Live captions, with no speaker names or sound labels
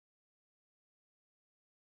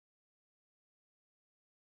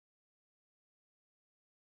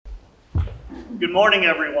Good morning,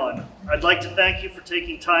 everyone. I'd like to thank you for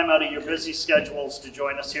taking time out of your busy schedules to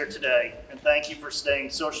join us here today, and thank you for staying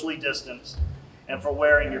socially distanced and for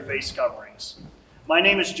wearing your face coverings. My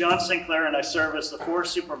name is John Sinclair, and I serve as the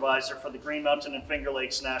Forest Supervisor for the Green Mountain and Finger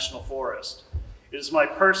Lakes National Forest. It is my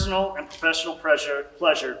personal and professional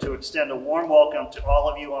pleasure to extend a warm welcome to all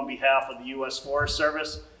of you on behalf of the U.S. Forest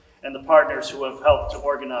Service and the partners who have helped to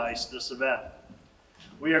organize this event.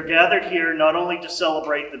 We are gathered here not only to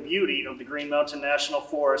celebrate the beauty of the Green Mountain National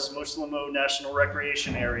Forest Moosalamoo National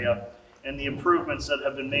Recreation Area and the improvements that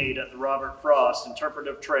have been made at the Robert Frost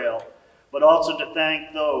Interpretive Trail, but also to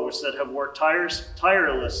thank those that have worked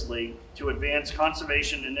tirelessly to advance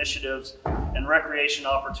conservation initiatives and recreation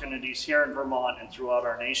opportunities here in Vermont and throughout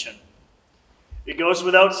our nation. It goes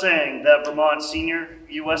without saying that Vermont's senior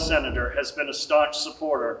U.S. Senator has been a staunch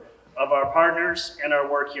supporter of our partners and our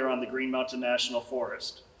work here on the Green Mountain National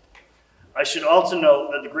Forest. I should also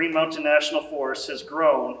note that the Green Mountain National Forest has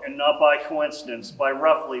grown, and not by coincidence, by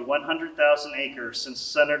roughly 100,000 acres since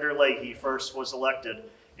Senator Leahy first was elected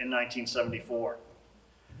in 1974.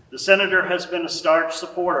 The Senator has been a staunch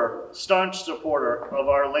supporter of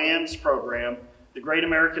our lands program, the Great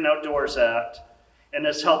American Outdoors Act, and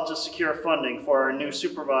has helped to secure funding for our new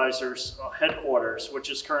Supervisor's headquarters, which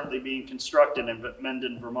is currently being constructed in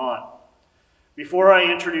Mendon, Vermont. Before I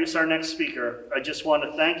introduce our next speaker, I just want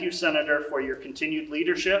to thank you, Senator, for your continued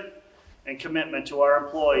leadership and commitment to our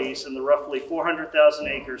employees and the roughly 400,000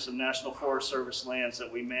 acres of National Forest Service lands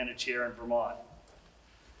that we manage here in Vermont.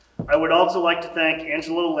 I would also like to thank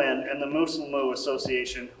Angelo, Lynn, and the Moosalamoo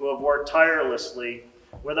Association, who have worked tirelessly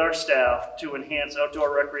with our staff to enhance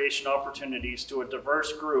outdoor recreation opportunities to a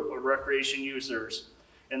diverse group of recreation users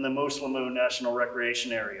in the Moosalamoo National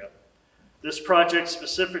Recreation Area. This project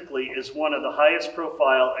specifically is one of the highest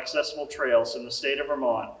profile accessible trails in the state of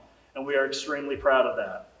Vermont, and we are extremely proud of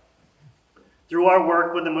that. Through our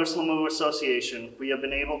work with the Moosalamoo Association, we have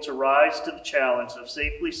been able to rise to the challenge of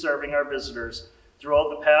safely serving our visitors throughout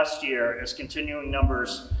the past year as continuing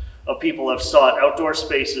numbers of people have sought outdoor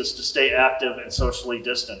spaces to stay active and socially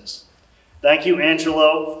distanced. Thank you,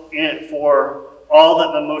 Angelo, for all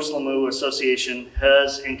that the Moosalamoo Association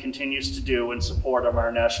has and continues to do in support of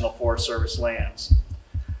our National Forest Service lands.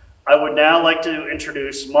 I would now like to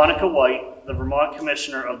introduce Monica White, the Vermont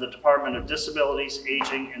Commissioner of the Department of Disabilities,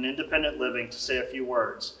 Aging, and Independent Living, to say a few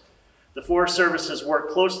words. The Forest Service has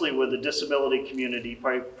worked closely with the disability community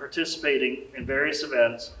by participating in various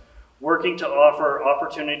events, working to offer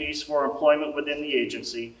opportunities for employment within the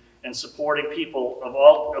agency, and supporting people of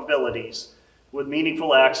all abilities with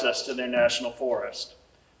meaningful access to their national forest.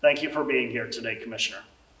 Thank you for being here today, Commissioner.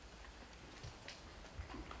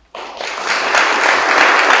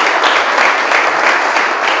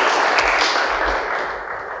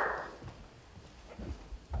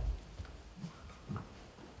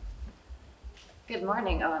 Good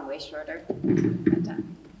morning. Oh, I'm way shorter.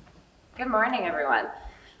 Good morning, everyone.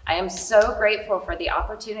 I am so grateful for the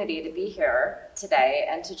opportunity to be here today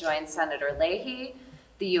and to join Senator Leahy,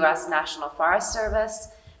 the U.S. National Forest Service,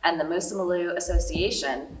 and the Moosalamoo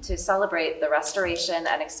Association to celebrate the restoration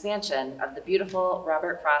and expansion of the beautiful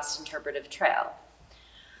Robert Frost Interpretive Trail.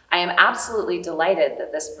 I am absolutely delighted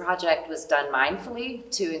that this project was done mindfully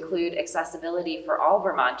to include accessibility for all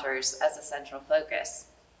Vermonters as a central focus.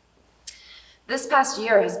 This past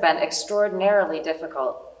year has been extraordinarily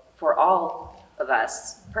difficult for all of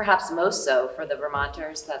us, perhaps most so for the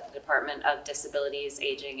Vermonters that the Department of Disabilities,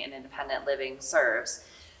 Aging, and Independent Living serves.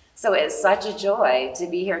 So it is such a joy to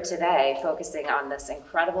be here today focusing on this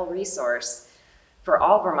incredible resource for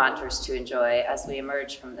all Vermonters to enjoy as we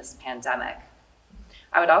emerge from this pandemic.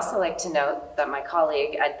 I would also like to note that my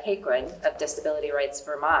colleague Ed Paquin of Disability Rights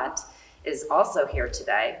Vermont is also here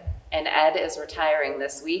today, and Ed is retiring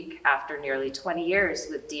this week after nearly 20 years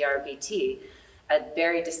with DRVT, a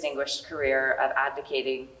very distinguished career of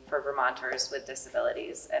advocating for Vermonters with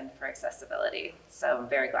disabilities and for accessibility. So I'm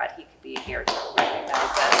very glad he could be here to recognize this.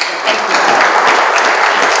 So thank you.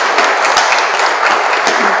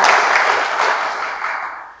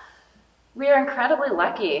 We are incredibly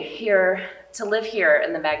lucky here to live here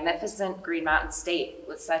in the magnificent Green Mountain State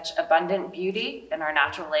with such abundant beauty in our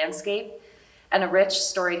natural landscape and a rich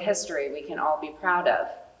storied history we can all be proud of.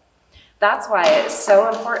 That's why it is so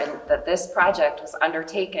important that this project was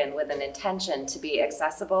undertaken with an intention to be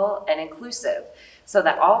accessible and inclusive so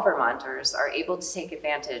that all Vermonters are able to take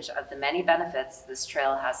advantage of the many benefits this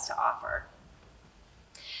trail has to offer.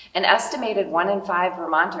 An estimated 1 in 5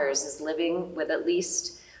 Vermonters is living with at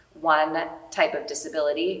least one type of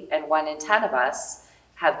disability, and 1 in 10 of us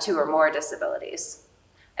have 2 or more disabilities.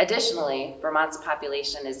 Additionally, Vermont's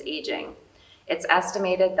population is aging. It's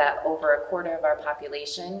estimated that over a quarter of our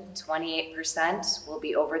population, 28%, will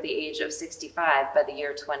be over the age of 65 by the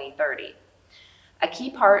year 2030. A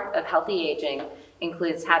key part of healthy aging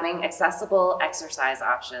includes having accessible exercise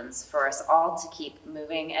options for us all to keep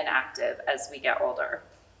moving and active as we get older.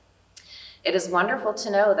 It is wonderful to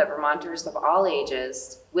know that Vermonters of all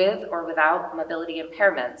ages, with or without mobility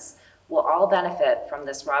impairments, will all benefit from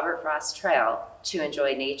this Robert Frost Trail to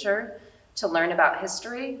enjoy nature, to learn about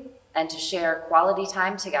history, and to share quality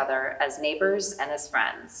time together as neighbors and as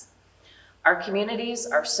friends. Our communities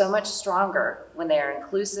are so much stronger when they are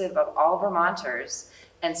inclusive of all Vermonters,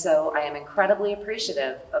 and so I am incredibly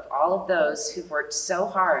appreciative of all of those who've worked so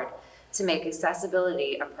hard to make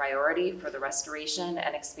accessibility a priority for the restoration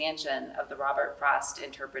and expansion of the Robert Frost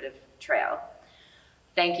Interpretive Trail.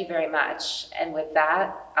 Thank you very much. And with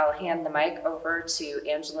that, I'll hand the mic over to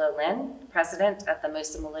Angelo Lynn, President of the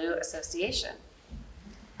Moosalamoo Association.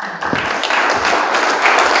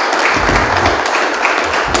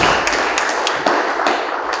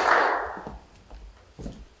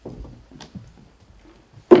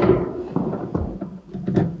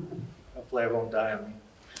 Hopefully I won't die on me.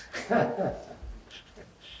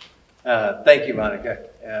 Thank you, Monica,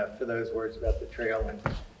 for those words about the trail and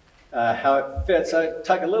how it fits. I'll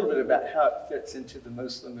talk a little bit about how it fits into the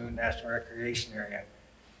Moosalamoo National Recreation Area.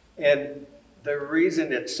 And the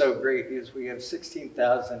reason it's so great is we have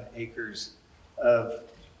 16,000 acres of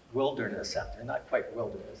wilderness out there, not quite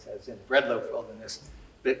wilderness, as in breadloaf wilderness,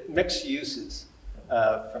 but mixed uses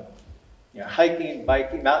from hiking,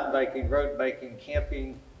 biking, mountain biking, road biking,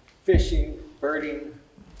 camping, fishing, birding,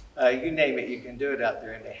 you name it, you can do it out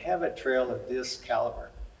there. And to have a trail of this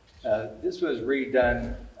caliber, this was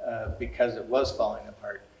redone because it was falling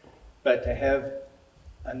apart, but to have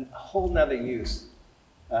a whole nother use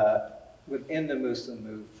within the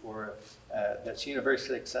Moosalamoo for that's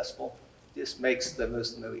universally accessible, this makes the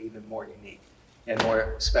Moosalamoo even more unique and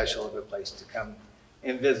more special of a place to come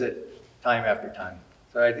and visit time after time.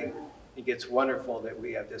 So I think it's wonderful that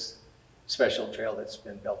we have this special trail that's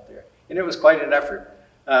been built there. And it was quite an effort.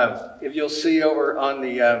 If you'll see over on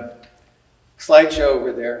the slideshow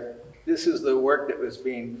over there, this is the work that was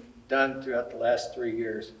being done throughout the last 3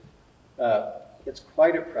 years. It's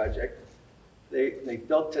quite a project. They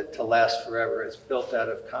built it to last forever. It's built out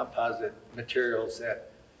of composite materials that,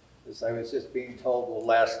 as I was just being told, will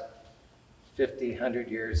last 50, 100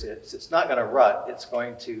 years. It's not going to rot. It's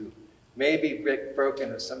going to maybe be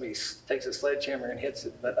broken if somebody takes a sledgehammer and hits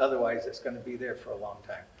it, but otherwise it's going to be there for a long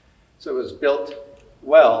time. So it was built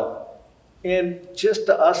well. And just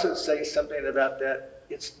to also say something about that,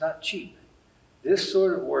 it's not cheap. This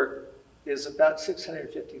sort of work is about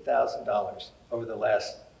 $650,000 over the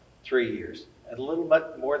last 3 years, and a little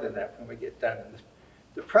bit more than that when we get done.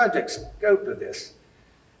 The project scope of this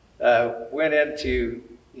went into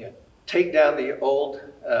take down the old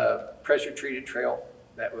pressure-treated trail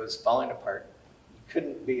that was falling apart. You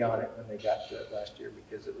couldn't be on it when they got to it last year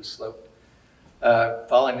because it was sloped,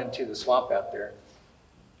 falling into the swamp out there.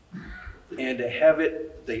 And to have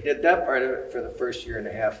it, they did that part of it for the first year and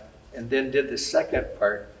a half, and then did the second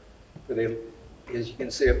part where they, as you can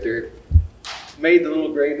see up there, made the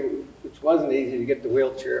little grade, which wasn't easy to get the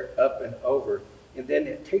wheelchair up and over. And then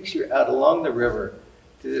it takes you out along the river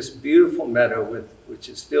to this beautiful meadow which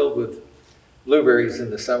is filled with blueberries in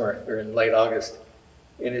the summer or in late August.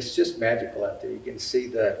 And it's just magical out there. You can see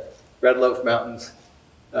the Red Loaf Mountains,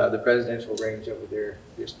 the presidential range over there.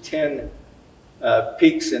 There's 10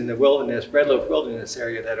 peaks in the wilderness, Red Loaf Wilderness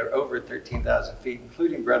area that are over 13,000 feet,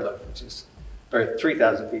 including Red Loaf, which is, or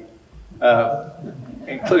 3,000 feet,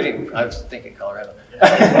 including, I was thinking Colorado.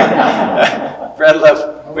 Red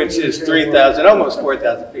Loaf, which is 3,000, almost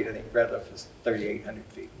 4,000 feet. I think Red Loaf is 3,800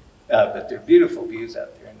 feet. But they're beautiful views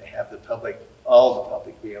out there, and they have the public, all the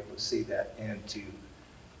public, be able to see that and to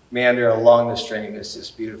meander along the stream is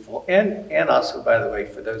just beautiful. And also, by the way,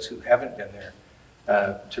 for those who haven't been there,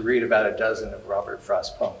 to read about a dozen of Robert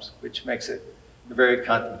Frost poems, which makes it a very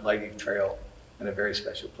contemplative trail and a very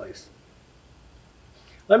special place.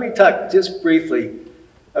 Let me talk just briefly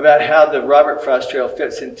about how the Robert Frost Trail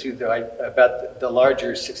fits into the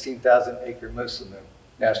larger 16,000 acre Moosalamoo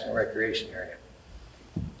National Recreation Area.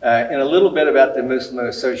 And a little bit about the Moosalamoo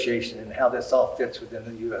Association and how this all fits within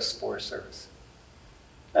the U.S. Forest Service.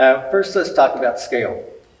 First, let's talk about scale.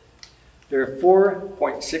 There are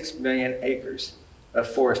 4.6 million acres of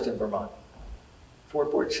forest in Vermont.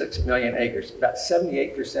 4.6 million acres. About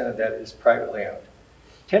 78% of that is privately owned.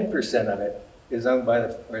 10% of it is owned by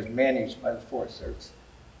or is managed by the Forest Service,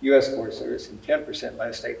 U.S. Forest Service, and 10% by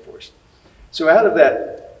the State Forest. So out of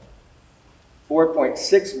that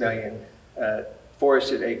 4.6 million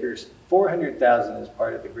forested acres, 400,000 is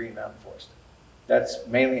part of the Green Mountain Forest. That's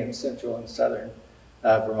mainly in central and southern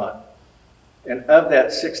Vermont. And of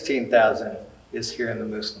that, 16,000 is here in the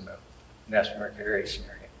Moosalamoo National Recreation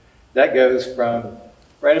Area. That goes from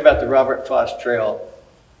right about the Robert Foss Trail,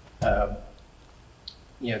 to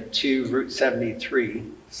Route 73,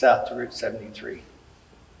 south to Route 73.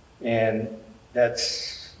 And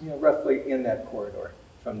that's roughly in that corridor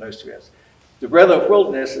from those two areas. The Red Loaf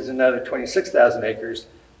Wilderness is another 26,000 acres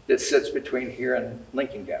that sits between here and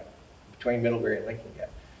Lincoln Gap, between Middlebury and Lincoln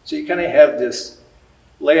Gap. So you kind of have this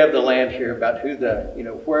lay of the land here about who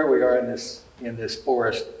where we are in this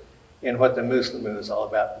forest and what the Moosalamoo is all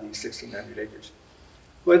about, these 1,600 acres.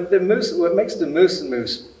 What makes the Moosalamoo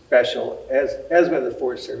special, as with the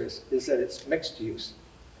Forest Service, is that it's mixed use.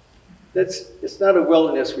 It's not a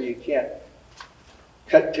wilderness where you can't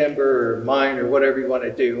cut timber or mine or whatever you want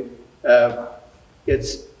to do. It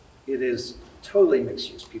is totally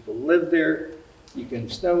mixed use. People live there. You can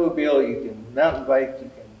snowmobile, you can mountain bike, you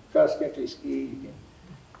can cross-country ski, you can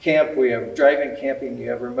camp. We have drive-in camping, you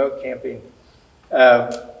have remote camping.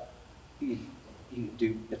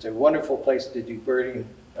 It's a wonderful place to do birding.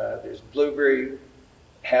 There's blueberry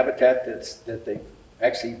habitat that they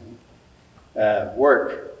actually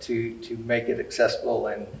work to make it accessible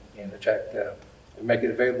and attract, make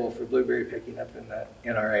it available for blueberry picking up in the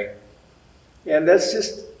NRA. And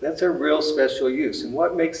that's a real special use. And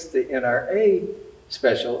what makes the NRA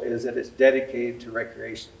special is that it's dedicated to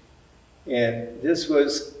recreation. And this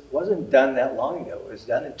wasn't done that long ago. It was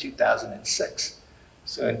done in 2006.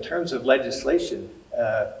 So in terms of legislation,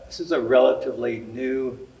 this is a relatively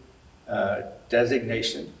new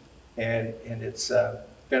designation, and it's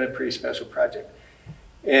been a pretty special project.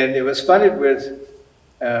 And it was funded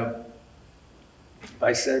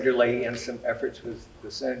by Senator Leahy and some efforts with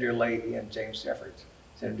Senator Leahy and James Jeffords.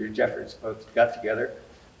 Senator Jeffords both got together,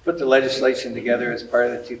 put the legislation together as part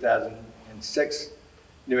of the 2006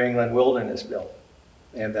 New England Wilderness Bill,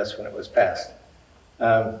 and that's when it was passed.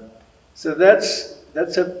 So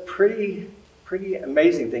that's a pretty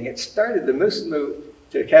amazing thing. It started, the Moosalamoo,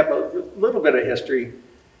 to cap a little bit of history,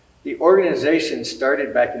 the organization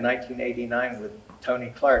started back in 1989 with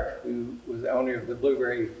Tony Clark, who was the owner of the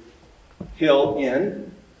Blueberry Hill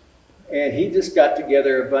Inn, and he just got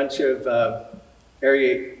together a bunch of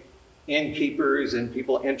area innkeepers and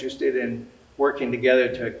people interested in working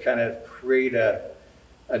together to kind of create a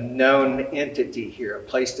known entity here, a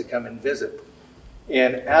place to come and visit.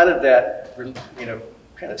 And out of that,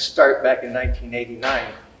 kind of start back in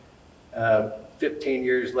 1989, 15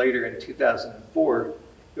 years later in 2004,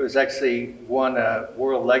 it was actually won a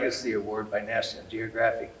World Legacy Award by National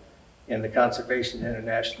Geographic and the Conservation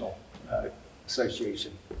International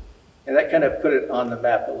Association. And that kind of put it on the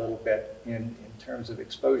map a little bit in terms of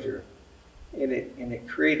exposure. And it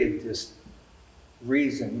created this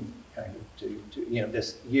reason kind of to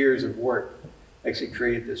this years of work actually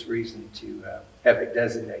created this reason to have it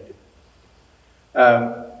designated.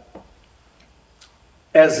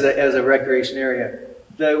 As a recreation area,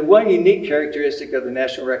 the one unique characteristic of the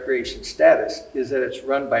National Recreation Status is that it's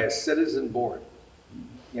run by a citizen board.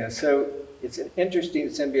 So it's an interesting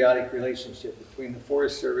symbiotic relationship between the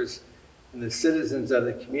Forest Service and the citizens of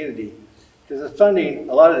the community, because the funding,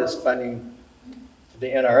 a lot of this funding for the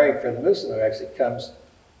NRA for the Moosalamoo actually comes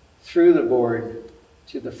through the board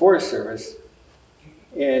to the Forest Service,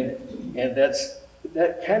 and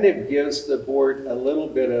that kind of gives the board a little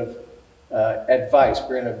bit of advice.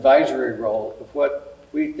 We're an advisory role of what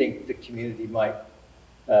we think the community might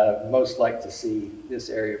most like to see this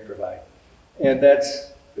area provide. And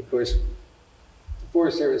that's, of course, the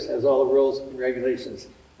Forest Service has all the rules and regulations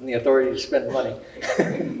and the authority to spend money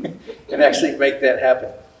and actually make that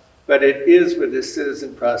happen. But it is with this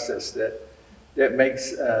citizen process that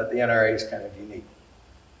makes the NRAs kind of unique.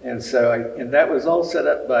 And so, and that was all set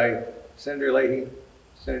up by Senator Leahy,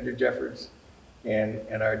 Senator Jeffords,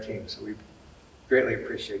 and our team. So we greatly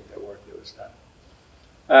appreciate the work that was done.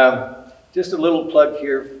 Just a little plug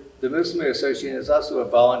here. The Moosalamoo Association is also a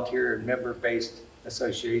volunteer and member-based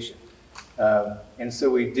association. And so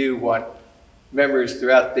we do want members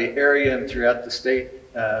throughout the area and throughout the state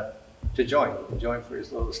to join. You can join for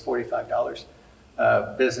as little as $45.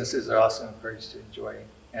 Businesses are also encouraged to join.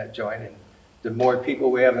 And the more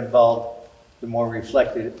people we have involved, the more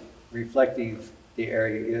reflective the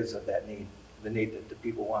area is of that need, the need that the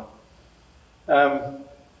people want.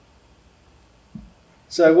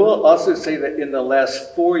 So I will also say that in the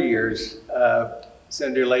last 4 years,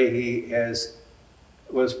 Senator Leahy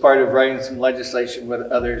was part of writing some legislation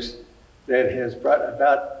with others that has brought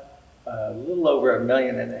about a little over $1.5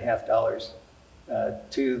 million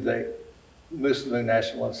to Moosalamoo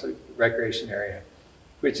National Recreation Area,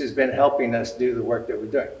 which has been helping us do the work that we're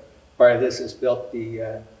doing. Part of this has built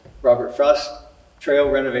the Robert Frost Trail,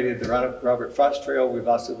 renovated the Robert Frost Trail. We've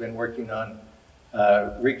also been working on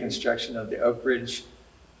reconstruction of the Oak Ridge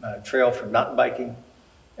Trail for mountain biking.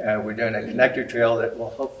 We're doing a connector trail that will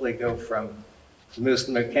hopefully go from the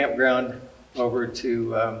Moosalamoo campground over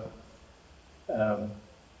to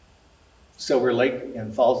Silver Lake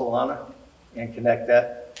in Falls, Alana, and connect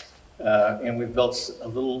that. And we've built a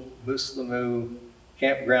little Moosalamoo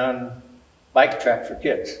campground bike track for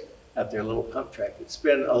kids out there, a little pump track. It's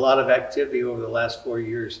been a lot of activity over the last 4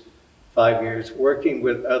 years, 5 years, working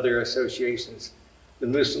with other associations. The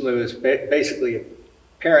Moosalamoo is basically a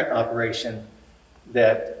parent operation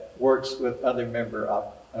that works with other member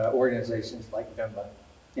organizations like VIMBA,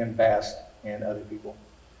 MVAST, and other people.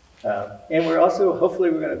 And we're also, hopefully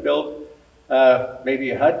we're going to build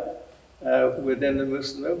maybe a hut within the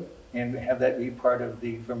Moosalamoo and have that be part of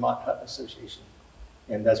the Vermont Hut Association.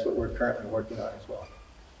 And that's what we're currently working on as well.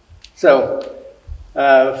 So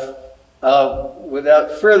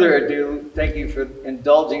without further ado, thank you for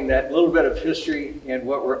indulging that little bit of history and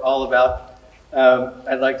what we're all about.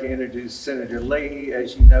 I'd like to introduce Senator Leahy.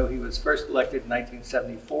 As you know, he was first elected in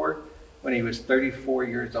 1974 when he was 34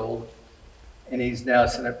 years old. And he's now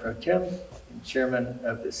Senate Pro Tem and Chairman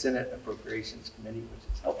of the Senate Appropriations Committee, which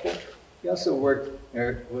is helpful. He also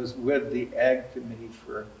was with the Ag Committee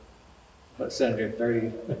for, Senator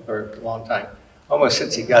 30, for a long time. Almost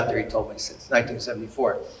since he got there, he told me, since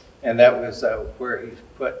 1974. And that was where he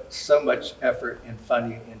put so much effort and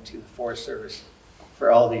funding into the Forest Service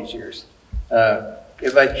for all these years.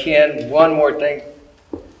 If I can, one more thing.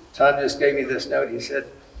 Tom just gave me this note. He said,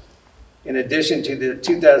 in addition to the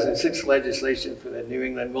 2006 legislation for the New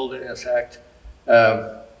England Wilderness Act,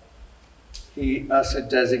 he also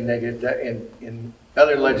designated that in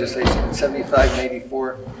other legislation in 75 and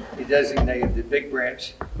 84, he designated the Big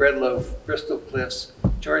Branch, Red Loaf, Bristol Cliffs,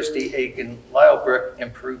 George D. Aiken, Lyle Brook,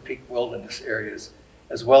 and Peru Peak Wilderness areas,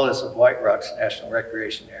 as well as the White Rocks National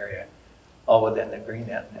Recreation Area, all within the Green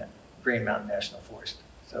Mountain National Forest.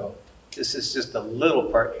 So this is just a little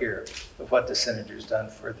part here of what the Senator's done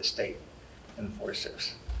for the state and the Forest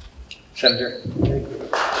Service. Senator. Thank you.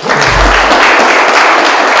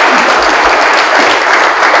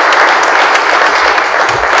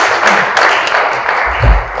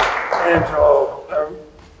 Angelo, I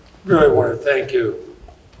really want to thank you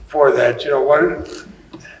for that. You know what?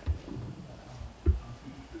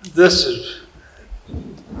 This is,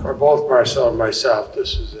 for both Marcel and myself,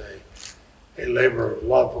 this is a labor of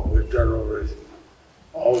love, what we've done over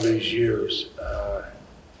all these years.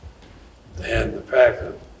 And the fact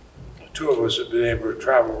that the two of us have been able to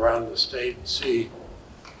travel around the state and see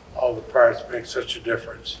all the parts makes such a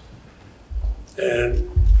difference. And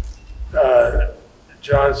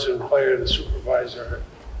John Sinclair, the supervisor,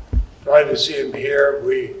 glad to see him here.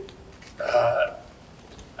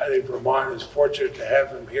 I think Vermont is fortunate to have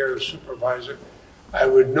him here as supervisor. I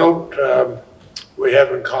would note we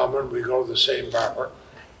have in common, we go to the same barber.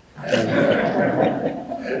 And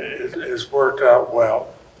it has worked out well.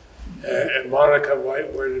 And Monica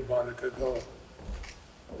White, where did Monica go?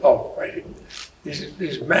 Oh, right.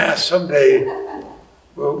 These masks, someday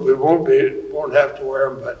we won't have to wear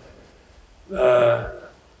them, but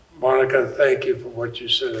Monica, thank you for what you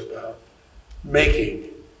said about making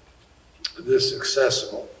this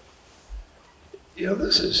accessible. You know,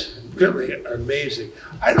 this is really amazing.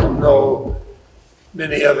 I don't know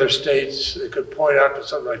many other states that could point out to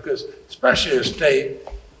something like this, especially a state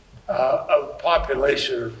of a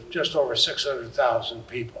population of just over 600,000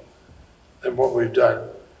 people, and what we've done.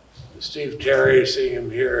 Steve Terry, seeing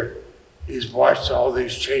him here, he's watched all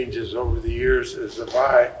these changes over the years as have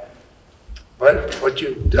I. But what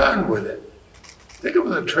you've done with it, think of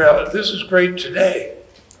the trail, this is great today,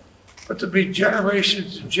 but there'll be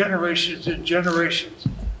generations and generations and generations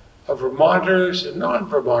of Vermonters and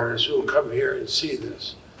non-Vermonters who will come here and see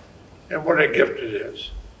this. And what a gift it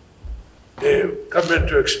is. They come in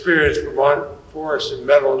to experience Vermont forests and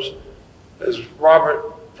meadows as Robert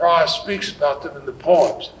Frost speaks about them in the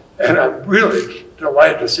poems. And I'm really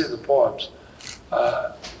delighted to see the poems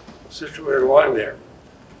situated along there.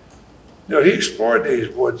 You know, he explored these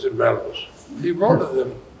woods and meadows. He wrote of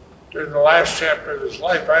them during the last chapter of his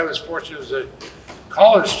life. I was fortunate as a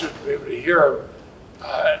college student to be able to hear him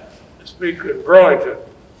speak in Burlington.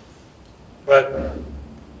 But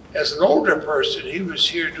as an older person, he was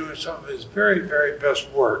here doing some of his very, very best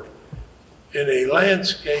work in a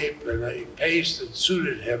landscape and a pace that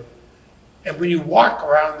suited him. And when you walk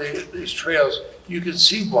around these trails, you can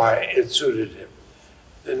see why it suited him.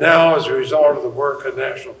 And now, as a result of the work of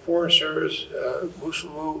National Forest Service,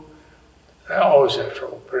 Moosalamoo, I always have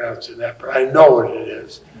trouble pronouncing that, but I know what it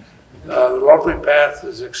is. The lovely path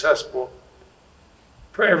is accessible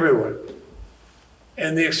for everyone.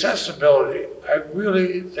 And the accessibility, I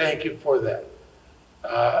really thank you for that.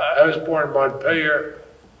 I was born in Montpelier,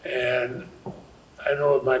 and I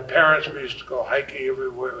know with my parents, we used to go hiking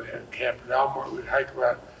everywhere. We had Camp Elmore, we'd hike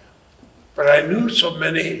around. But I knew so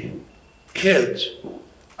many kids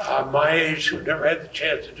my age who never had the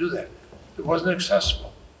chance to do that. It wasn't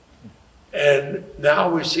accessible. And now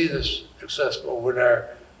we see this accessible. When our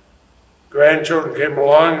grandchildren came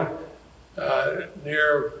along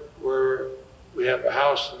near where we have a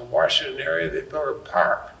house in the Washington area, they built a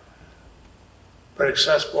park, but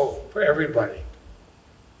accessible for everybody.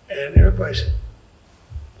 And everybody said,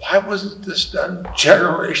 why wasn't this done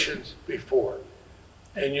generations before?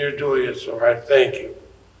 And you're doing it, so I thank you.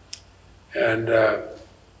 And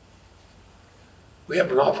we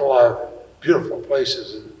have an awful lot of beautiful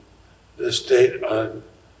places in this state on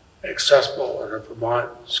accessible on a Vermont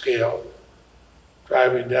scale.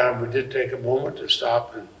 Driving down, we did take a moment to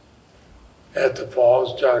stop at the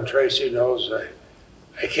falls. John Tracy knows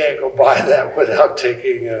I can't go by that without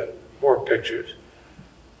taking more pictures.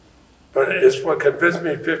 But it's what convinced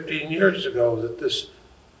me 15 years ago that this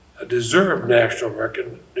deserved national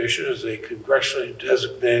recognition as a congressionally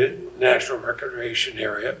designated national recreation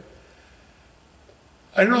area.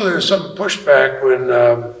 I know there's some pushback when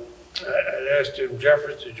I asked Jim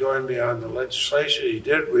Jeffords to join me on the legislation. He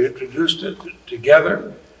did. We introduced it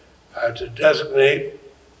together to designate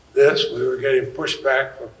this. We were getting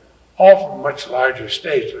pushback from much larger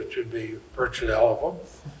states, which would be virtually all of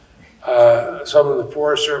them. Some of the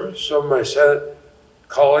Forest Service, some of my Senate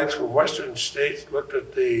colleagues from Western states looked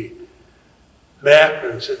at the map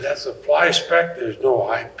and said, that's a fly speck. There's no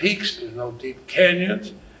high peaks. There's no deep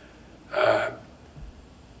canyons.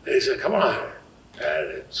 They said, come on.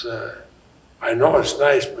 It's, I know it's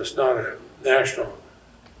nice, but it's not a national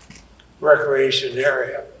recreation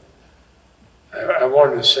area. I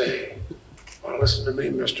wanted to say, well, listen to me,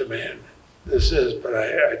 Mr. Man. This is, but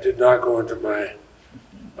I did not go into my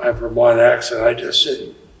Vermont accent. I just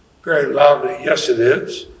said very loudly, yes, it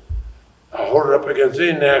is. I'll hold it up against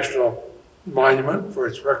any national monument for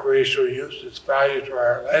its recreational use, its value to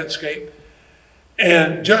our landscape.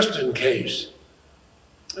 And just in case,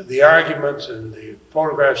 the arguments and the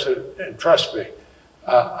photographs, and trust me,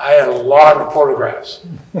 I had a lot of photographs.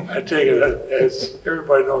 I take it, as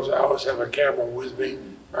everybody knows, I always have a camera with me.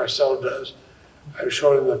 Marcel does. I was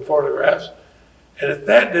showing them the photographs. And if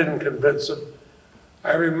that didn't convince them,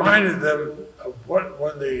 I reminded them of one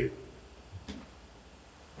of the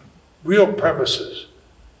real premises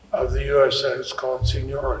of the USFS called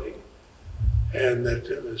seniority. And that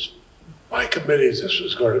it was my committees this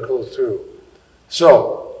was going to go through.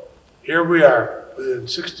 So here we are within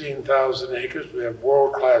 16,000 acres. We have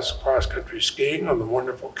world-class cross-country skiing on the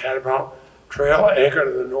wonderful Catamount Trail, anchored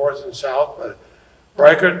in the north and south by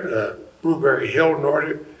Brikert, Blueberry Hill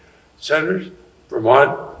Nordic Centers,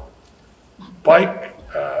 Vermont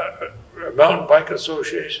Mountain Bike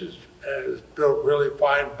Associations has built really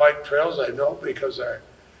fine bike trails. I know because our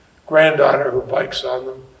granddaughter who bikes on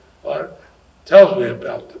them tells me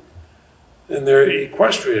about them. And they're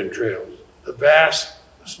equestrian trails. The vast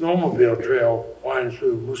snowmobile trail winds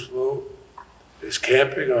through Moosalamoo. There's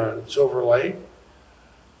camping on Silver Lake.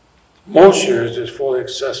 Most years it's fully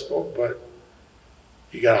accessible, but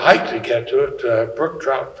you got to hike to get to it. Brook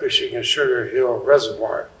trout fishing at Sugar Hill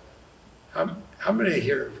Reservoir. How many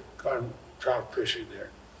here have gone trout fishing there?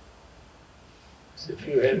 If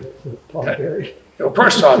you had,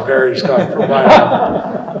 first off, Barry's gone for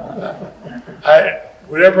my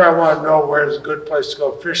whenever I want to know where's a good place to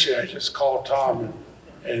go fishing, I just call Tom,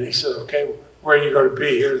 and he says, okay, where are you going to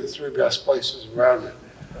be? Here are the 3 best places around it.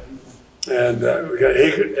 And we got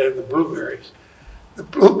and the blueberries. The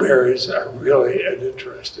blueberries are really an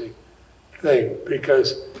interesting thing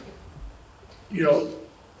because, you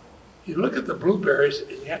look at the blueberries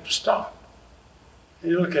and you have to stop.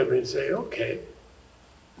 And you look at me and say, okay,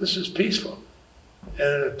 this is peaceful. And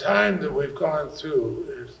at a time that we've gone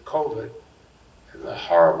through COVID and the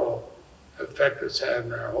horrible effect it's had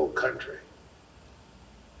in our whole country,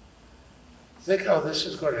 think how this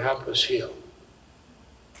is going to help us heal.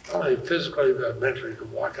 Not only physically, but mentally, to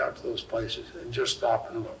walk out to those places and just stop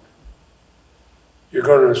and look. You're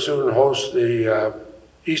going to soon host the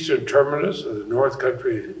eastern terminus of the North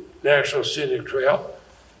Country National Scenic Trail.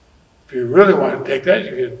 If you really want to take that,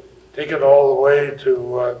 you can take it all the way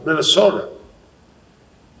to Minnesota.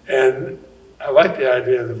 And I like the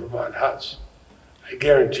idea of the Vermont huts. I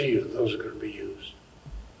guarantee you those are going to be used.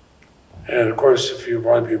 And of course, if you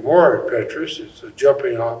want to be more adventurous, it's a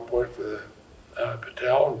jumping off point for the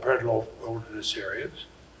Patel and Predlow wilderness areas.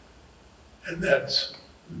 And that's,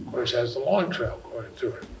 of course, has the long trail going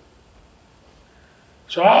through it.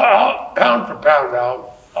 So I'll pound for pound,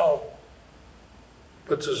 I'll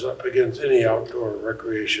put this up against any outdoor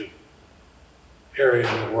recreation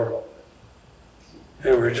area in the world.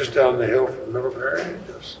 And we're just down the hill from Middlebury,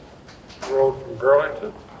 just the road from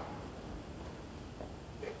Burlington.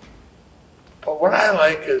 But what I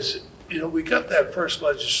like is, you know, we got that first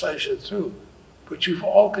legislation through, but you've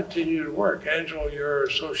all continued to work. Angelo, your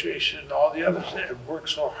association, all the others have worked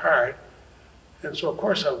so hard. And so, of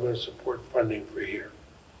course, I'm going to support funding for here.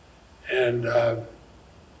 And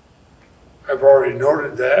I've already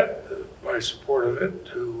noted that, my support of it,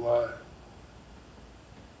 to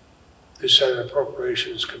the Senate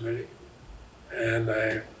Appropriations Committee. And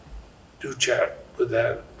I do chat with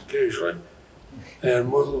that occasionally.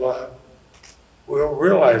 And we'll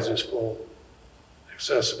realize this full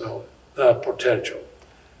accessibility potential.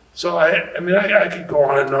 So I mean, I could go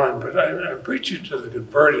on and on, but I'm preaching to the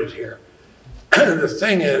converted here. The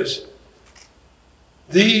thing is,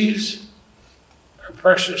 these are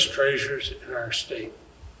precious treasures in our state.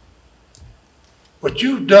 What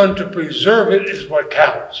you've done to preserve it is what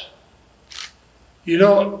counts. You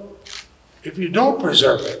know, if you don't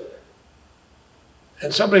preserve it,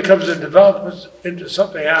 and somebody comes and develops it into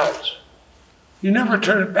something else, you never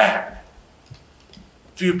turn it back.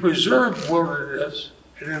 If you preserve wilderness,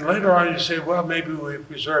 and then later on you say, well, maybe we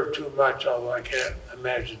preserved too much, although I can't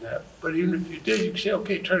imagine that. But even if you did, you can say,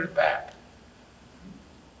 okay, turn it back.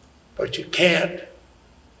 But you can't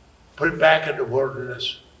put it back into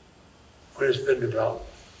wilderness when it's been developed.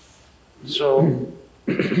 So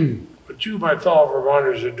what you, my fellow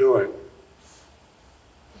Vermonters, are doing,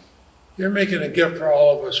 you're making a gift for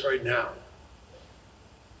all of us right now.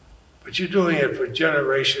 But you're doing it for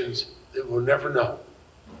generations that will never know.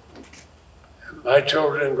 And my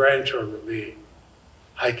children and grandchildren will be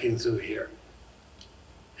hiking through here.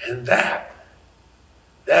 And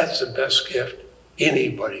that's the best gift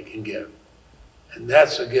anybody can give. And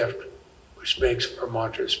that's a gift which makes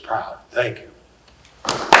Vermonters proud. Thank you.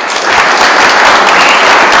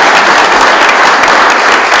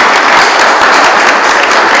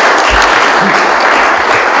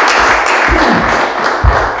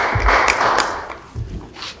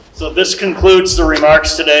 So this concludes the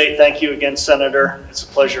remarks today. Thank you again, Senator. It's a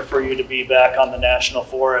pleasure for you to be back on the National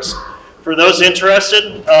Forest. For those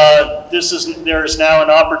interested, there is now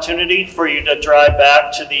an opportunity for you to drive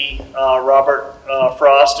back to the Robert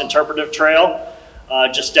Frost Interpretive Trail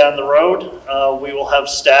just down the road. We will have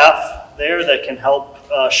staff there that can help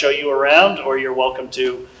show you around, or you're welcome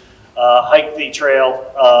to hike the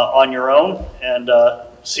trail on your own and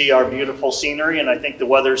see our beautiful scenery. And I think the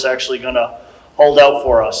weather's actually going to hold out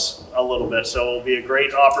for us a little bit, so it'll be a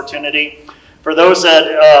great opportunity. For those that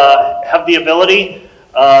have the ability,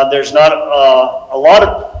 there's not a lot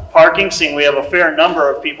of parking, seeing we have a fair number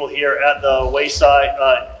of people here at the wayside,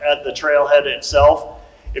 at the trailhead itself.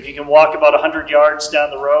 If you can walk about 100 yards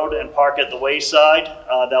down the road and park at the wayside,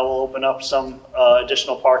 that will open up some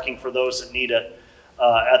additional parking for those that need it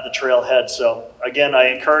at the trailhead. So again, I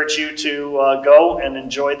encourage you to go and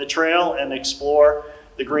enjoy the trail and explore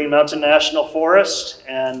the Green Mountain National Forest,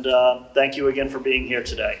 and thank you again for being here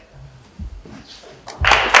today.